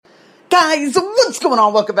Guys, what's going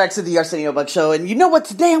on? Welcome back to the Arsenio Buck Show. And you know what?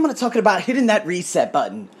 Today I'm going to talk about hitting that reset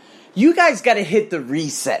button. You guys got to hit the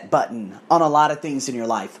reset button on a lot of things in your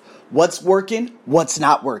life. What's working? What's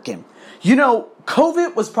not working? You know,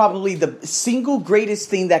 COVID was probably the single greatest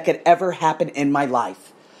thing that could ever happen in my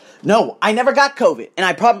life. No, I never got COVID,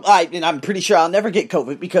 and I'm pretty sure I'll never get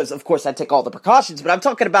COVID because, of course, I take all the precautions. But I'm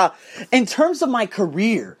talking about in terms of my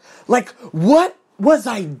career. Like, what was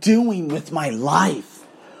I doing with my life?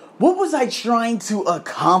 What was I trying to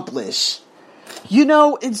accomplish? You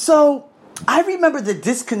know, and so I remember the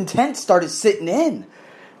discontent started sitting in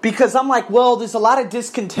because I'm like, well, there's a lot of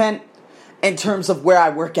discontent in terms of where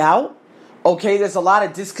I work out. Okay, there's a lot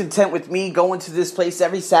of discontent with me going to this place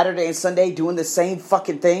every Saturday and Sunday doing the same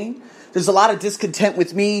fucking thing. There's a lot of discontent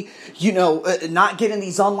with me, not getting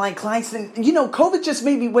these online clients. And, COVID just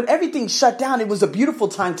made me, when everything shut down, it was a beautiful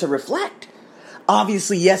time to reflect.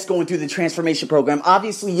 Obviously, yes, going through the transformation program.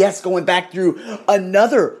 Obviously, yes, going back through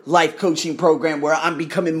another life coaching program where I'm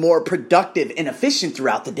becoming more productive and efficient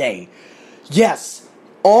throughout the day. Yes,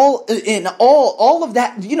 all of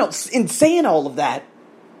that, in saying all of that,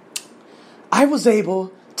 I was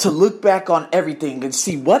able to look back on everything and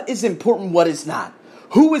see what is important, what is not.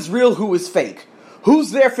 Who is real, who is fake.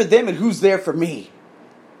 Who's there for them and who's there for me.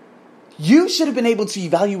 You should have been able to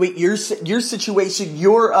evaluate your situation,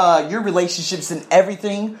 your relationships and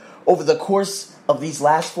everything over the course of these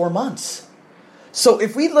last 4 months. So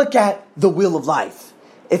if we look at the wheel of life,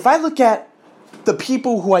 if I look at the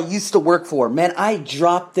people who I used to work for, man, I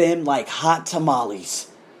dropped them like hot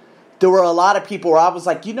tamales. There were a lot of people where I was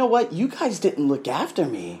like, you know what? You guys didn't look after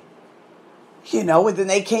me. And then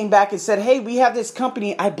they came back and said, hey, we have this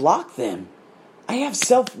company. I blocked them. I have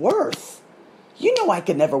self-worth. You know I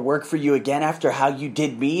could never work for you again after how you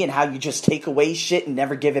did me and how you just take away shit and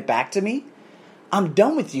never give it back to me. I'm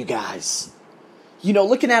done with you guys.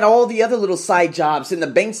 Looking at all the other little side jobs in the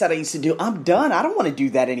banks that I used to do, I'm done. I don't want to do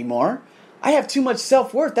that anymore. I have too much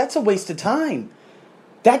self-worth. That's a waste of time.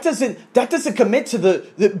 That doesn't commit to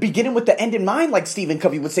the beginning with the end in mind, like Stephen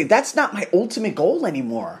Covey would say. That's not my ultimate goal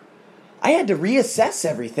anymore. I had to reassess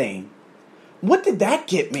everything. What did that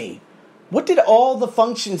get me? What did all the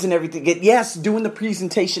functions and everything get? Yes, doing the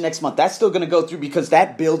presentation next month. That's still going to go through because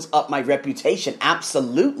that builds up my reputation.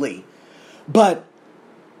 Absolutely. But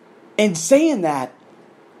in saying that,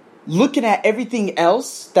 looking at everything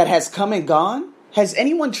else that has come and gone, has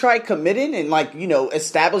anyone tried committing and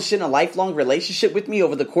establishing a lifelong relationship with me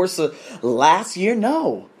over the course of last year?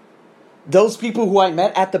 No. Those people who I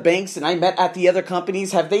met at the banks and I met at the other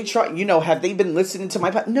companies, have they tried, have they been listening to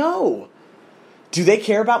my podcast? No. Do they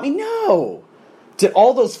care about me? No. Did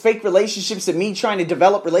all those fake relationships and me trying to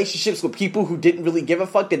develop relationships with people who didn't really give a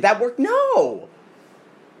fuck, did that work? No.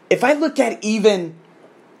 If I look at even,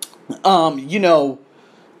 the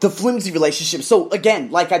flimsy relationship. So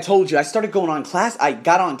again, like I told you, I started going on I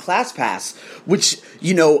got on ClassPass, which,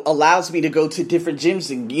 allows me to go to different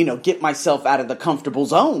gyms and, get myself out of the comfortable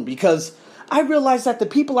zone because I realized that the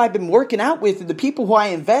people I've been working out with and the people who I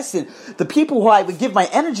invest in, the people who I would give my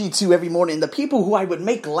energy to every morning, the people who I would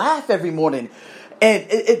make laugh every morning, and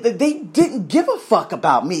they didn't give a fuck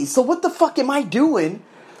about me. So what the fuck am I doing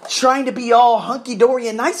trying to be all hunky-dory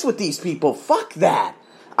and nice with these people? Fuck that.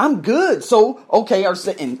 I'm good. So, okay,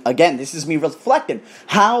 and again, this is me reflecting.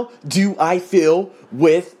 How do I feel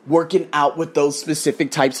with working out with those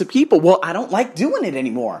specific types of people? Well, I don't like doing it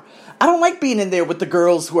anymore. I don't like being in there with the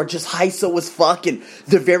girls who are just hyso as fuck and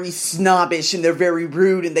they're very snobbish and they're very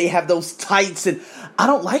rude and they have those tights and I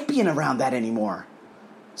don't like being around that anymore.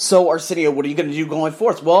 So, Arsenio, what are you going to do going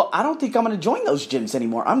forth? Well, I don't think I'm going to join those gyms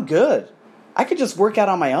anymore. I'm good. I could just work out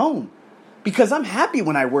on my own because I'm happy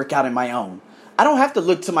when I work out on my own. I don't have to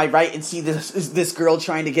look to my right and see this girl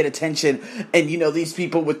trying to get attention and, these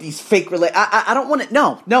people with these fake I don't want to.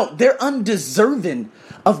 No, they're undeserving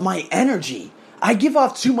of my energy. I give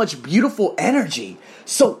off too much beautiful energy.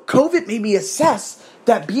 So COVID made me assess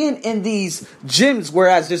that being in these gyms,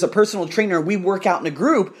 whereas there's a personal trainer, we work out in a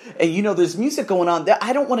group and, there's music going on, that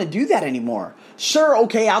I don't want to do that anymore. Sure,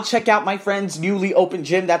 okay, I'll check out my friend's newly open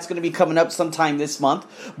gym. That's going to be coming up sometime this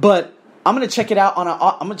month. But I'm going to check it out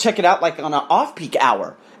like on an off-peak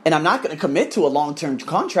hour. And I'm not going to commit to a long-term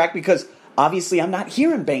contract because obviously I'm not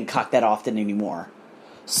here in Bangkok that often anymore.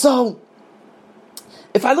 So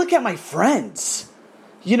if I look at my friends,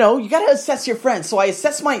 you got to assess your friends. So I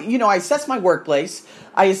assess my workplace.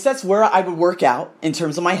 I assess where I would work out in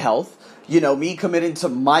terms of my health. Me committing to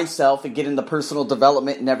myself and getting the personal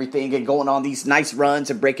development and everything and going on these nice runs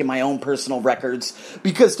and breaking my own personal records.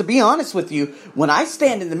 Because to be honest with you, when I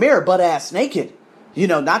stand in the mirror butt-ass naked,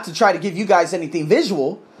 not to try to give you guys anything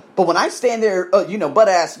visual, But when I stand there, butt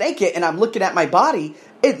ass naked, and I'm looking at my body,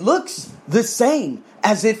 it looks the same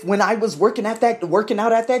as if when I was working out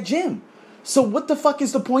at that gym. So what the fuck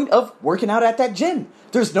is the point of working out at that gym?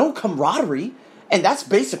 There's no camaraderie, and that's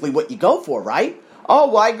basically what you go for, right? Oh,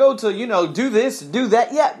 well, I go to, do this, do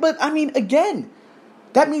that. Yeah, but I mean, again,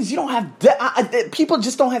 that means you don't have, people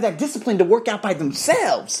just don't have that discipline to work out by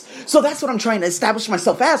themselves. So that's what I'm trying to establish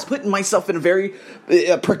myself as, putting myself in a very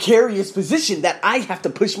precarious position that I have to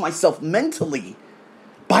push myself mentally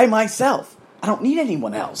by myself. I don't need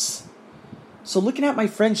anyone else. So looking at my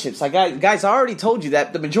friendships, guys, I already told you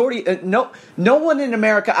that the majority, no one in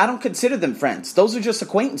America, I don't consider them friends. Those are just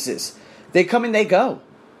acquaintances. They come and they go.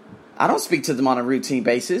 I don't speak to them on a routine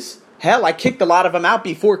basis. Hell, I kicked a lot of them out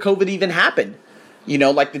before COVID even happened.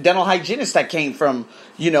 Like the dental hygienist that came from,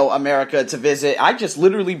 America to visit. I just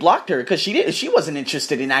literally blocked her because she wasn't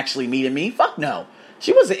interested in actually meeting me. Fuck no.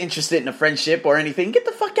 She wasn't interested in a friendship or anything. Get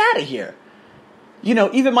the fuck out of here.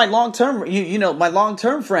 Even my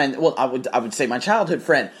long-term friend, well, I would say my childhood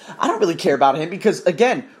friend, I don't really care about him because,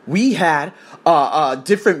 again, we had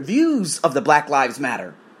different views of the Black Lives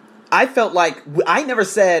Matter. I felt like I never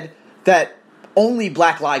said that only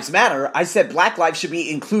Black Lives Matter. I said Black lives should be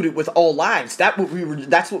included with all lives. That's what we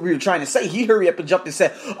were trying to say. He hurried up and jumped and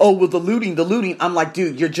said, oh, well, the looting. I'm like,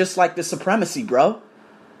 dude, you're just like the supremacy, bro.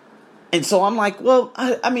 And so I'm like, well,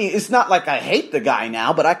 I mean, it's not like I hate the guy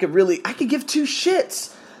now, but I could give two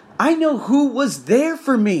shits. I know who was there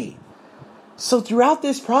for me. So throughout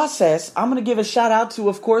this process, I'm going to give a shout out to,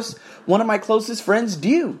 of course, one of my closest friends,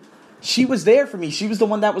 Dew. She was there for me. She was the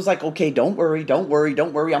one that was like, okay, don't worry. I'm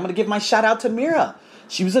going to give my shout out to Mira.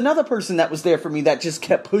 She was another person that was there for me that just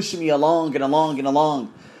kept pushing me along and along and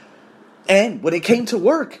along. And when it came to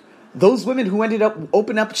work, those women who ended up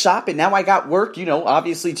opening up shop, and now I got work,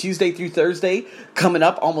 obviously Tuesday through Thursday, coming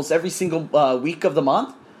up almost every single week of the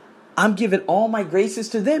month. I'm giving all my graces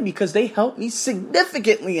to them because they helped me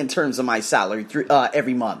significantly in terms of my salary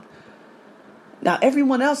every month. Now,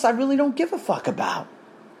 everyone else I really don't give a fuck about.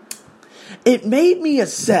 It made me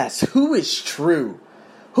assess who is true.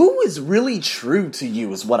 Who is really true to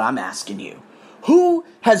you is what I'm asking you. Who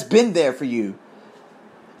has been there for you,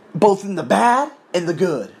 both in the bad and the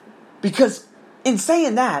good? Because in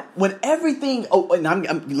saying that, when everything,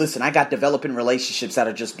 listen, I got developing relationships that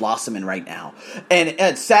are just blossoming right now.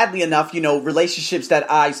 And sadly enough, relationships that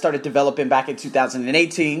I started developing back in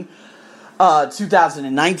 2018,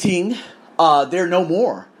 2019, they're no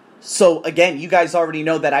more. So again, you guys already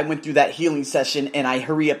know that I went through that healing session and I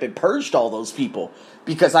hurry up and purged all those people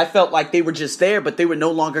because I felt like they were just there, but they were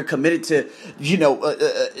no longer committed to,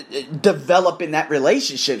 developing that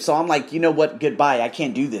relationship. So I'm like, you know what? Goodbye. I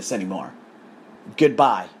can't do this anymore.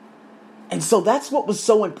 Goodbye. And so that's what was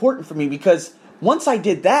so important for me because once I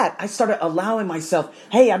did that, I started allowing myself,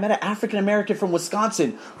 hey, I met an African American from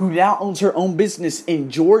Wisconsin who now owns her own business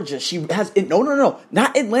in Georgia. She has, no,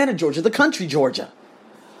 not Atlanta, Georgia, the country, Georgia.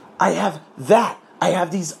 I have that. I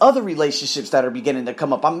have these other relationships that are beginning to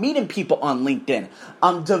come up. I'm meeting people on LinkedIn.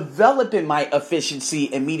 I'm developing my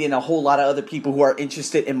efficiency and meeting a whole lot of other people who are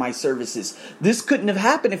interested in my services. This couldn't have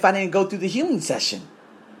happened if I didn't go through the healing session.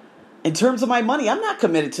 In terms of my money, I'm not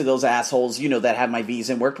committed to those assholes, that have my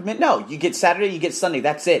visa and work permit. No, you get Saturday, you get Sunday.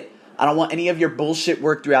 That's it. I don't want any of your bullshit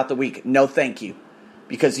work throughout the week. No, thank you.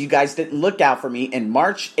 Because you guys didn't look out for me in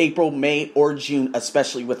March, April, May, or June,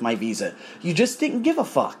 especially with my visa. You just didn't give a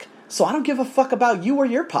fuck. So I don't give a fuck about you or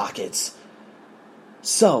your pockets.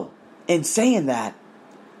 So, in saying that,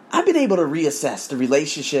 I've been able to reassess the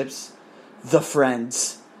relationships, the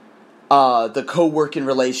friends, the co-working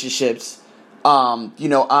relationships.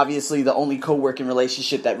 Obviously the only co-working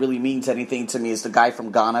relationship that really means anything to me is the guy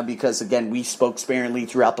from Ghana because, again, we spoke sparingly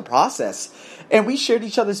throughout the process. And we shared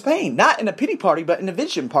each other's pain. Not in a pity party, but in a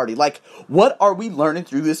vision party. Like, what are we learning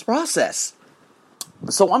through this process?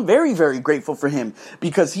 So I'm very, very grateful for him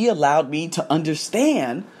because he allowed me to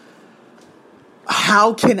understand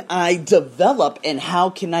how can I develop and how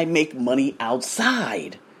can I make money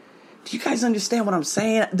outside. Do you guys understand what I'm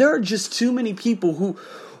saying? There are just too many people who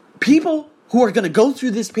are going to go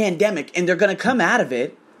through this pandemic and they're going to come out of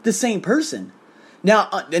it the same person. Now,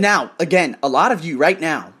 again, a lot of you right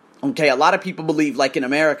now, okay, a lot of people believe, like in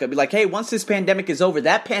America, be like, hey, once this pandemic is over,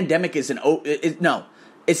 that pandemic is no,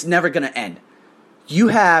 it's never going to end. You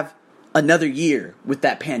have another year with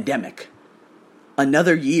that pandemic.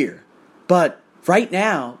 Another year. But right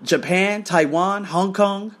now, Japan, Taiwan, Hong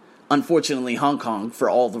Kong, unfortunately Hong Kong for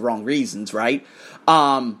all the wrong reasons, right?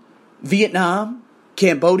 Vietnam,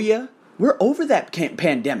 Cambodia, we're over that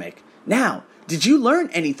pandemic. Now, did you learn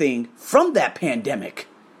anything from that pandemic?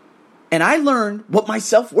 And I learned what my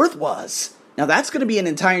self-worth was. Now that's going to be an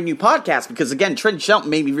entire new podcast because, again, Trent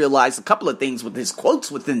Shelton made me realize a couple of things with his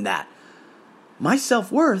quotes within that. My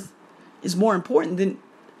self-worth is more important than...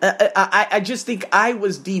 I just think I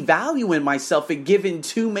was devaluing myself and giving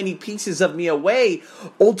too many pieces of me away,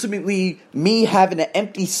 ultimately me having an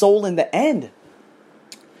empty soul in the end.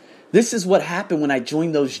 This is what happened when I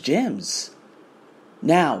joined those gyms.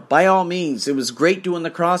 Now, by all means, it was great doing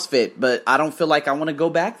the CrossFit, but I don't feel like I want to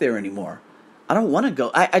go back there anymore. I don't want to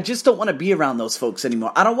go. I just don't want to be around those folks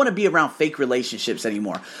anymore. I don't want to be around fake relationships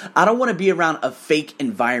anymore. I don't want to be around a fake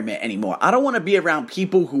environment anymore. I don't want to be around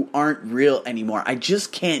people who aren't real anymore. I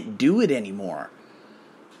just can't do it anymore.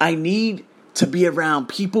 I need to be around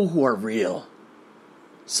people who are real.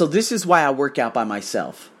 So this is why I work out by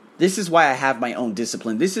myself. This is why I have my own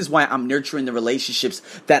discipline. This is why I'm nurturing the relationships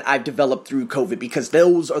that I've developed through COVID, because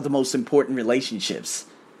those are the most important relationships.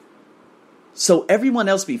 So everyone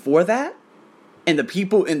else before that, and the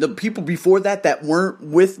people before that weren't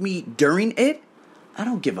with me during it, I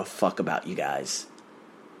don't give a fuck about you guys.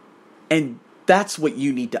 And that's what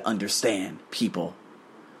you need to understand, people.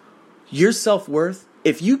 Your self-worth,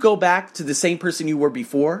 if you go back to the same person you were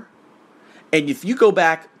before, and if you go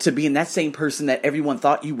back to being that same person that everyone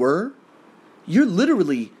thought you were, you're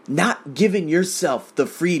literally not giving yourself the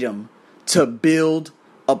freedom to build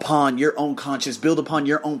upon your own conscience, build upon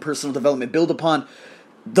your own personal development, build upon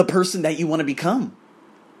the person that you want to become.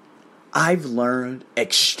 I've learned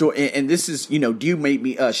and this is, Dew made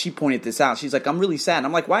me, she pointed this out. She's like, I'm really sad. And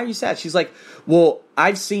I'm like, why are you sad? She's like, well,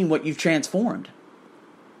 I've seen what you've transformed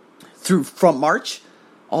from March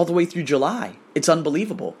all the way through July. It's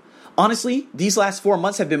unbelievable. Honestly, these last 4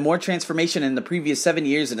 months have been more transformation in the previous 7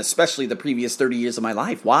 years and especially the previous 30 years of my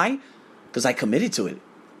life. Why? Because I committed to it.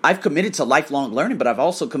 I've committed to lifelong learning, but I've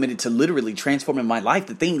also committed to literally transforming my life.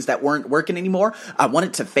 The things that weren't working anymore, I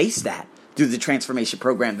wanted to face that through the transformation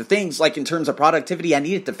program. The things like in terms of productivity, I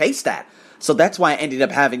needed to face that. So that's why I ended up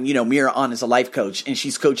having, Mira on as a life coach, and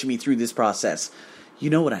she's coaching me through this process. You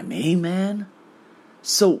know what I mean, man?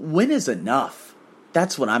 So when is enough?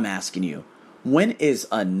 That's what I'm asking you. When is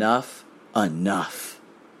enough enough?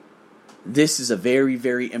 This is a very,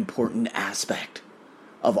 very important aspect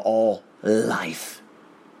of all life.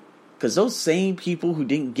 Because those same people who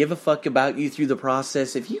didn't give a fuck about you through the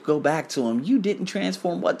process, if you go back to them, you didn't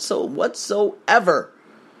transform whatsoever.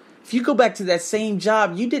 If you go back to that same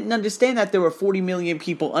job, you didn't understand that there were 40 million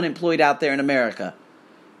people unemployed out there in America.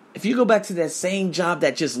 If you go back to that same job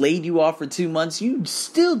that just laid you off for 2 months, you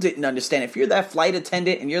still didn't understand. If you're that flight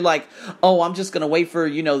attendant and you're like, oh, I'm just going to wait for,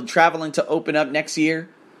 traveling to open up next year.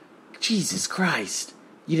 Jesus Christ.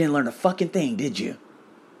 You didn't learn a fucking thing, did you?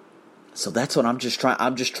 So that's what I'm just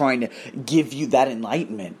trying to give you that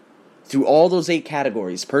enlightenment. Through all those 8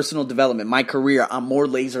 categories, personal development, my career, I'm more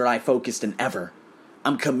laser-eye focused than ever.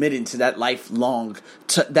 I'm committed to that lifelong,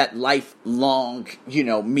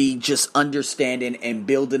 me just understanding and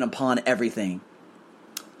building upon everything.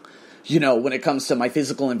 When it comes to my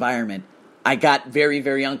physical environment, I got very,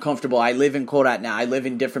 very uncomfortable. I live in Korat now. I live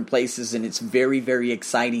in different places, and it's very, very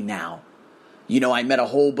exciting now. I met a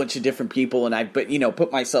whole bunch of different people, and I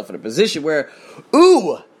put myself in a position where,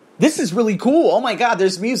 ooh, this is really cool. Oh my God,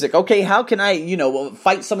 there's music. Okay, how can I,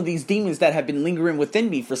 fight some of these demons that have been lingering within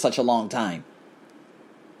me for such a long time?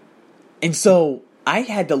 And so I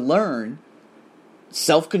had to learn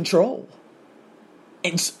self-control,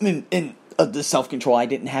 and the self-control I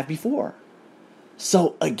didn't have before.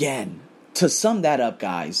 So again, to sum that up,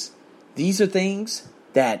 guys, these are things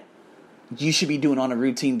that you should be doing on a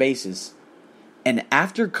routine basis. And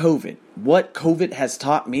after COVID, what COVID has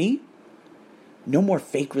taught me, no more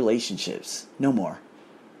fake relationships. No more.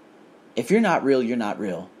 If you're not real, you're not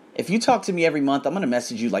real. If you talk to me every month, I'm going to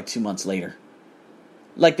message you like 2 months later.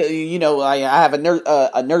 Like, I have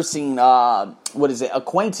a nursing,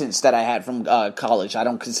 acquaintance that I had from college. I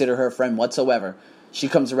don't consider her a friend whatsoever. She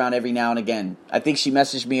comes around every now and again. I think she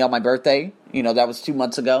messaged me on my birthday. That was 2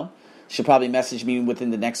 months ago. She'll probably message me within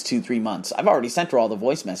the next 2-3 months. I've already sent her all the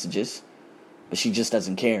voice messages. But she just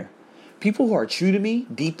doesn't care. People who are true to me,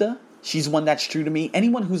 Deepta, she's one that's true to me.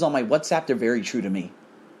 Anyone who's on my WhatsApp, they're very true to me.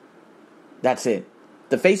 That's it.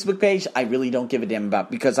 The Facebook page, I really don't give a damn about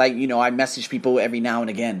because I message people every now and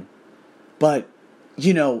again. But,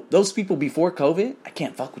 those people before COVID, I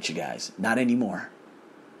can't fuck with you guys. Not anymore.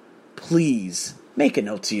 Please, make a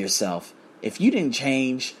note to yourself. If you didn't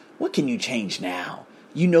change, what can you change now?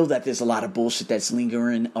 You know that there's a lot of bullshit that's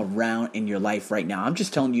lingering around in your life right now. I'm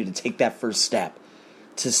just telling you to take that first step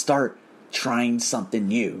to start trying something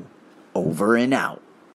new. Over and out.